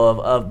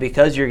crescendo of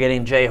because you're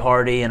getting Jay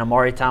Hardy and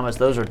Amari Thomas.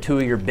 Those are 2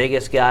 of your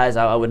biggest guys.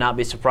 I would not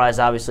be surprised,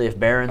 obviously, if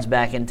Barron's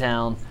back in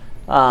town.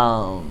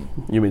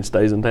 You mean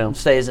stays in town?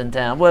 Stays in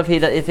town. Well,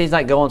 if he's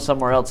not going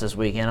somewhere else this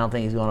weekend, I don't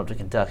think he's going up to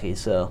Kentucky.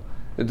 So,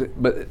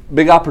 but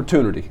big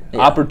opportunity,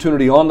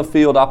 opportunity on the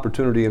field,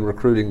 opportunity in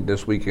recruiting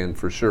this weekend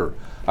for sure.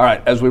 All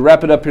right, as we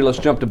wrap it up here, let's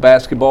jump to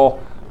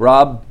basketball.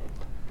 Rob,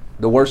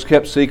 the worst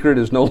kept secret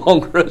is no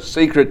longer a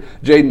secret.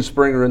 Jaden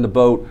Springer in the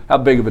boat. How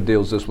big of a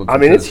deal is this one? I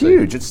mean, it's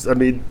huge.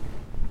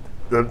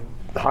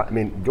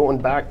 Going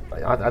back,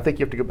 I think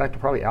you have to go back to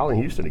probably Allen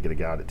Houston to get a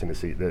guy at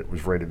Tennessee that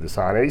was ready to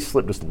sign. And he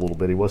slipped just a little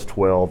bit. He was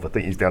 12. I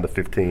think he's down to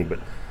 15, but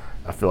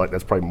I feel like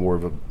that's probably more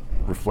of a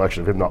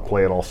reflection of him not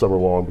playing all summer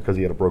long because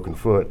he had a broken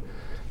foot.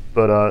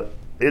 But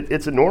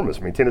it's enormous.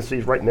 I mean,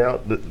 Tennessee's right now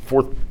the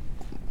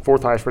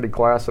fourth highest rated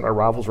class in our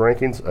rivals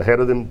rankings. Ahead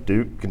of them,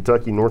 Duke,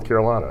 Kentucky, North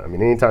Carolina. I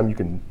mean, anytime you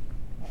can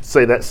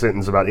say that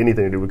sentence about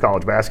anything to do with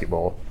college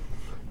basketball,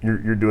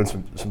 you're doing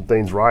some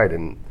things right.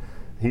 And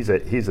he's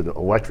an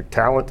electric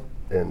talent.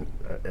 And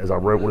as I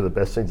wrote, one of the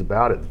best things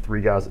about it, the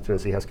 3 guys that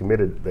Tennessee has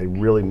committed, they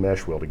really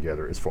mesh well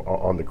together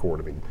on the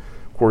court. I mean,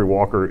 Corey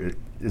Walker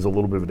is a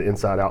little bit of an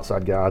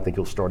inside-outside guy. I think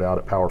he'll start out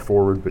at power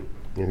forward, but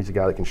he's a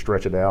guy that can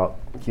stretch it out.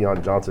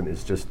 Keon Johnson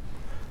is just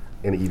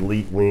an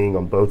elite wing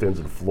on both ends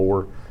of the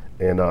floor.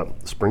 And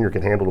Springer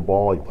can handle the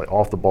ball. He can play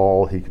off the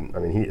ball. He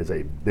is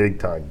a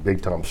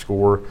big-time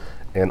scorer.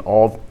 And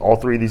all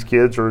 3 of these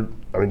kids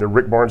they're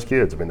Rick Barnes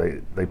kids. I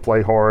mean, they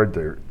play hard.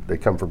 They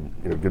come from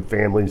good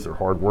families. They're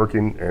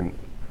hardworking, and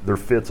they're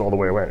fits all the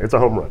way around. It's a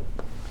home run.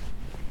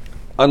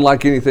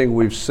 Unlike anything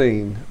we've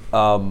seen,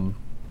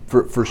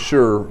 for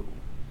sure.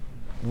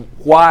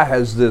 Why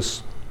has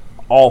this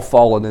all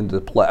fallen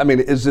into play? I mean,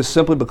 is this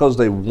simply because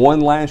they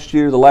won last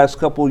year, the last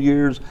couple of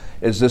years?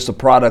 Is this a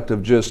product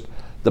of just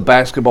the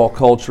basketball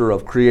culture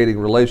of creating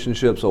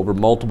relationships over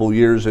multiple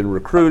years in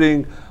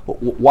recruiting?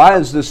 Why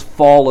has this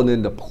fallen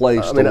into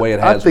place the way it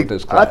has with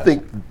this class? I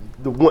think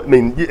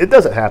it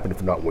doesn't happen if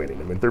they're not winning.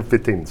 I mean, they're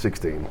 15 and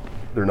 16,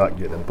 they're not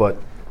getting it. But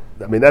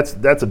I mean,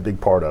 that's a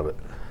big part of it.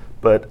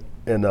 But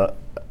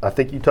I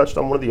think you touched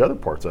on one of the other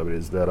parts of it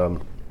is that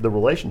the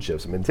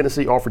relationships. I mean,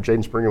 Tennessee offered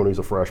Jaden Springer when he was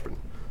a freshman.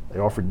 They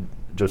offered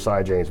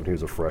Josiah James when he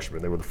was a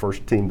freshman. They were the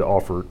first team to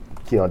offer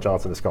Keon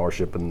Johnson a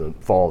scholarship in the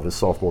fall of his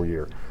sophomore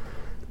year.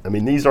 I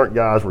mean, these aren't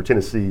guys where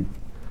Tennessee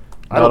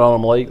not on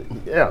them late.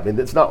 Yeah, I mean,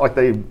 it's not like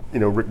they,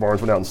 Rick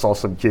Barnes went out and saw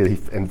some kid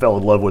and fell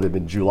in love with him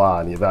in July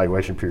in the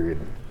evaluation period,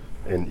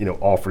 and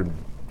offered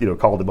him,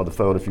 called him on the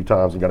phone a few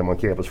times and got him on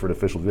campus for an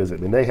official visit.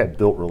 I mean, they had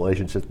built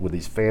relationships with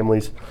these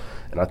families,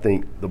 and I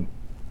think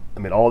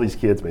all these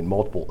kids made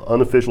multiple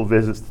unofficial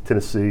visits to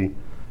Tennessee,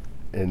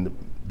 and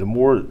the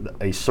more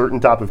a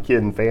certain type of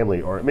kid and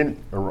family are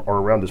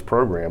around this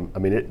program, I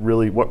mean, it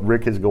really, what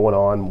Rick is going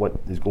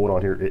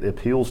on here, it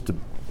appeals to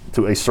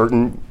a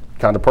certain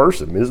kind of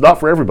person. I mean, it's not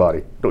for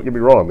everybody. Don't get me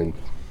wrong. I mean,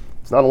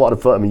 it's not a lot of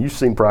fun. I mean, you've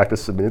seen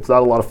practice. I mean, it's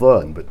not a lot of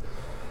fun, but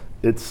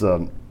it's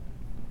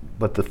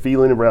but the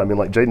feeling around. I mean,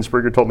 like Jaden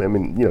Springer told me. I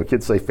mean,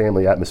 kids say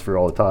family atmosphere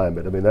all the time,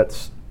 but I mean,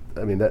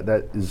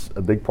 that is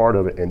a big part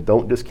of it. And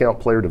don't discount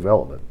player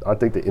development. I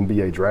think the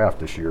NBA draft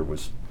this year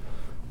was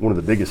one of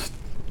the biggest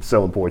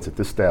selling points that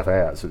this staff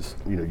has. Is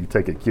you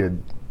take a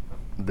kid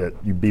that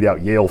you beat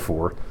out Yale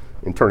for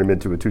and turn him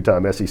into a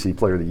 2-time SEC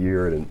Player of the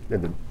Year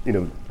and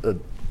a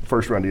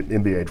first-round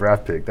NBA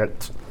draft pick.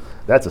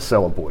 That's a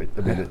selling point.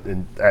 I mean,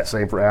 and that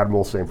same for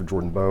Admiral, same for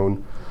Jordan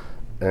Bone,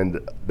 and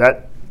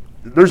that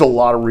there's a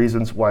lot of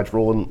reasons why it's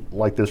rolling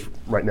like this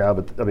right now.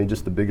 But I mean,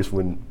 just the biggest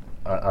one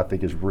I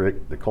think is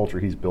Rick, the culture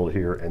he's built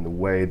here, and the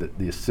way that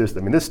the assist. I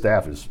mean, this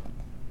staff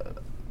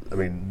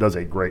does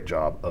a great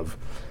job of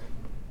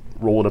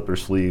rolling up their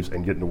sleeves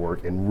and getting to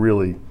work and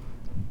really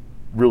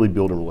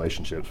building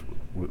relationships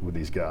with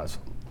these guys.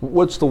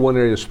 What's the one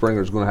area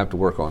Springer's going to have to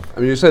work on?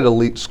 I mean, you said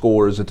elite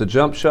score. Is it the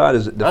jump shot?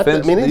 Is it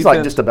defense? He's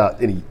like just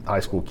about any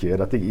high school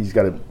kid. I think he's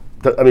got to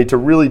to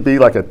really be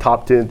like a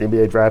top 10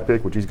 NBA draft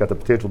pick, which he's got the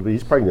potential to be,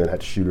 he's probably going to have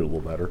to shoot it a little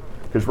better.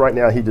 Because right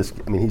now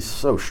he's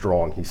so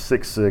strong. He's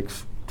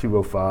 6'6",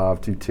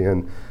 205,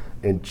 210,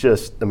 and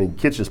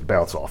kids just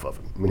bounce off of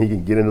him. I mean, he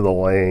can get into the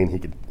lane, he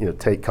can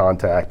take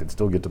contact and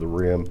still get to the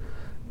rim,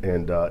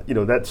 and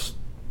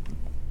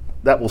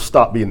that will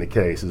stop being the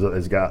case as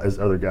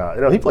other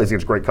guys. He plays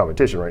against great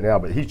competition right now,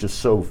 but he's just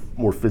so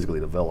more physically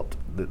developed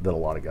than a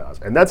lot of guys.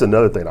 And that's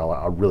another thing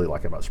I really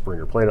like about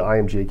Springer. Playing at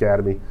IMG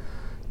Academy,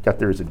 got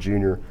there as a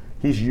junior.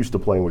 He's used to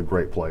playing with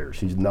great players.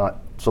 He's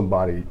not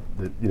somebody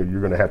that you're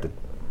going to have to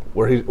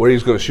where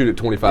he's going to shoot it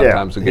 25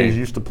 times a game. He's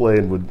used to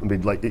playing with.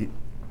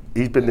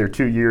 He's been there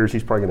 2 years.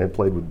 He's probably going to have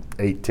played with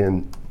 8,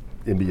 10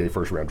 NBA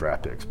first-round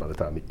draft picks by the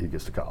time he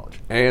gets to college.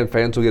 And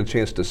fans will get a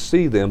chance to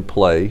see them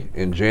play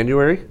in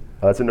January.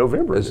 It's in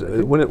November.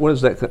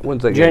 When's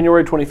that?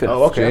 January 25th.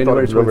 Oh, okay.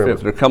 January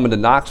 25th. They're coming to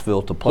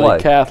Knoxville to play.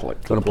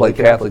 Catholic. Going to play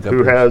Catholic.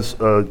 Who has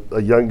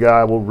a young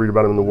guy? We'll read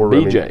about him in the War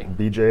Room. BJ.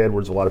 BJ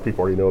Edwards. A lot of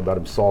people already know about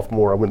him.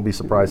 Sophomore. I wouldn't be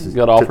surprised. He's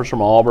got offers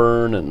from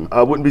Auburn, and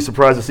I wouldn't be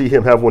surprised to see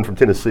him have one from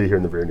Tennessee here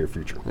in the very near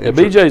future. Yeah,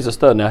 BJ's a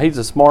stud. Now he's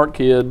a smart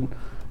kid.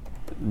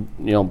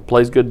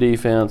 Plays good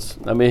defense.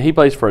 I mean, he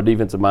plays for a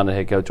defensive-minded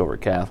head coach over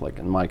at Catholic,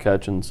 and Mike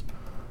Hutchins.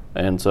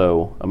 And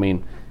so,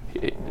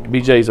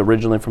 BJ's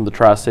originally from the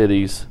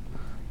Tri-Cities.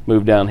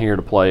 Moved down here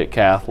to play at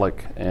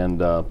Catholic and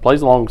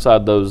plays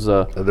alongside those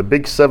the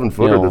big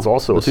 7-footer that's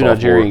also the a two sophomore.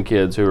 Nigerian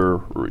kids who are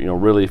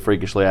really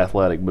freakishly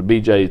athletic. But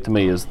BJ to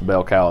me is the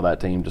bell cow of that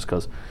team just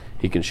because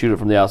he can shoot it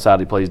from the outside,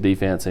 he plays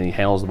defense, and he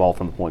handles the ball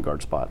from the point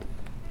guard spot.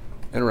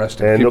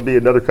 Interesting. And there'll be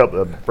another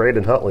couple.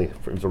 Brandon Huntley,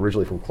 who's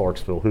originally from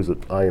Clarksville, who's at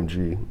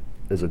IMG,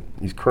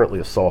 he's currently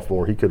a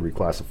sophomore. He could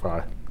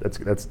reclassify. That's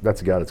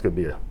a guy that's going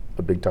to be a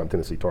big-time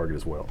Tennessee target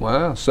as well.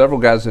 Wow, several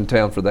guys in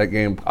town for that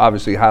game,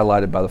 obviously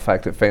highlighted by the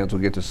fact that fans will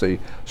get to see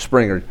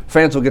Springer.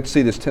 Fans will get to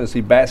see this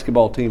Tennessee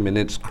basketball team in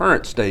its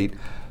current state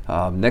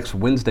next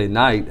Wednesday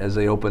night as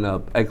they open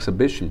up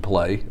exhibition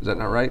play. Is that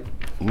not right?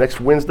 Next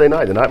Wednesday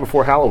night, the night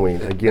before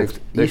Halloween, against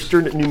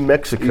Eastern New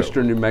Mexico.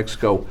 Eastern New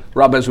Mexico.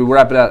 Rob, as we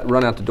run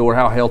out the door,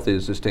 how healthy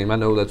is this team? I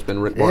know that's been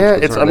Rick Barnes'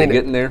 concern. Are they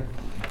getting there?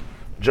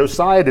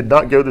 Josiah did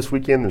not go this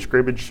weekend in the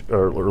scrimmage,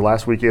 or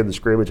last weekend in the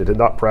scrimmage. It did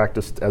not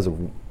practice as of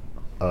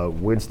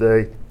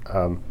Wednesday.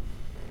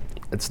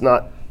 It's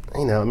not, I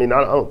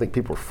don't think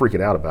people are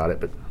freaking out about it,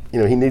 but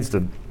he needs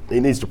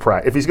to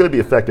practice. If he's going to be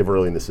effective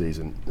early in the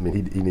season,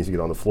 he needs to get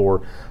on the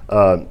floor.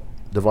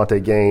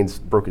 Devontae Gaines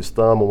broke his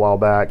thumb a while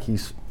back.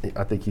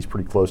 I think he's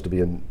pretty close to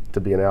being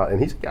out,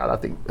 and he's a guy I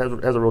think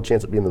has a real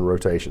chance at being in the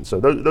rotation. So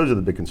those are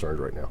the big concerns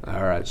right now.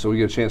 All right, so we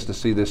get a chance to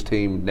see this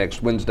team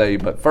next Wednesday,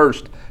 but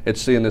first it's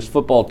seeing this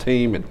football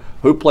team and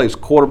who plays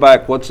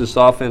quarterback, what's this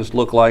offense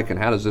look like, and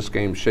how does this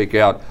game shake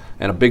out,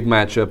 and a big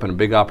matchup and a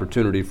big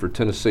opportunity for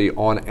Tennessee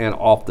on and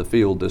off the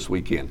field this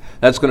weekend.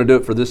 That's going to do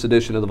it for this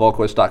edition of the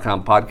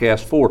Volquest.com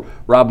podcast. For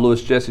Rob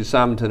Lewis, Jesse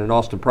Simonton, and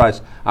Austin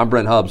Price, I'm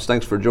Brent Hubbs.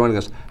 Thanks for joining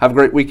us. Have a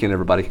great weekend,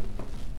 everybody.